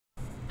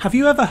Have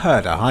you ever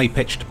heard a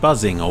high-pitched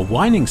buzzing or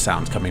whining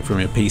sound coming from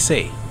your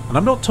PC? And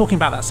I'm not talking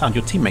about that sound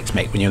your teammates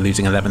make when you're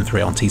losing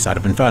 11-3 on T-side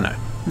of Inferno.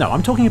 No,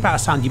 I'm talking about a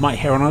sound you might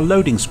hear on a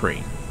loading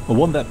screen, or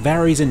one that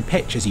varies in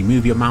pitch as you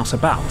move your mouse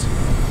about.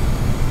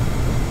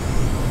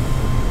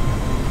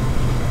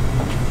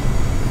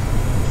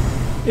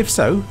 If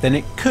so, then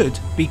it could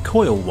be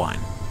coil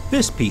whine.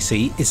 This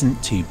PC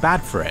isn't too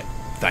bad for it,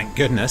 thank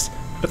goodness,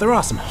 but there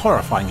are some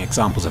horrifying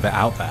examples of it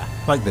out there,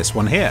 like this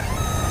one here.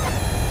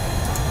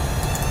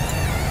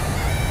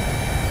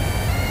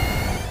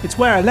 It's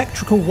where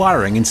electrical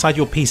wiring inside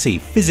your PC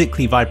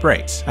physically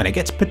vibrates, and it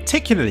gets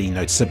particularly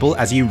noticeable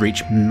as you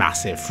reach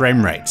massive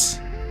frame rates.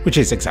 Which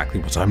is exactly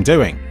what I'm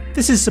doing.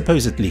 This is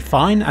supposedly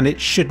fine and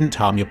it shouldn't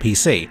harm your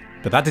PC,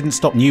 but that didn't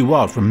stop New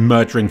World from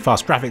murdering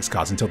fast graphics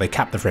cards until they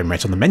capped the frame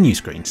rate on the menu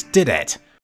screens, did it?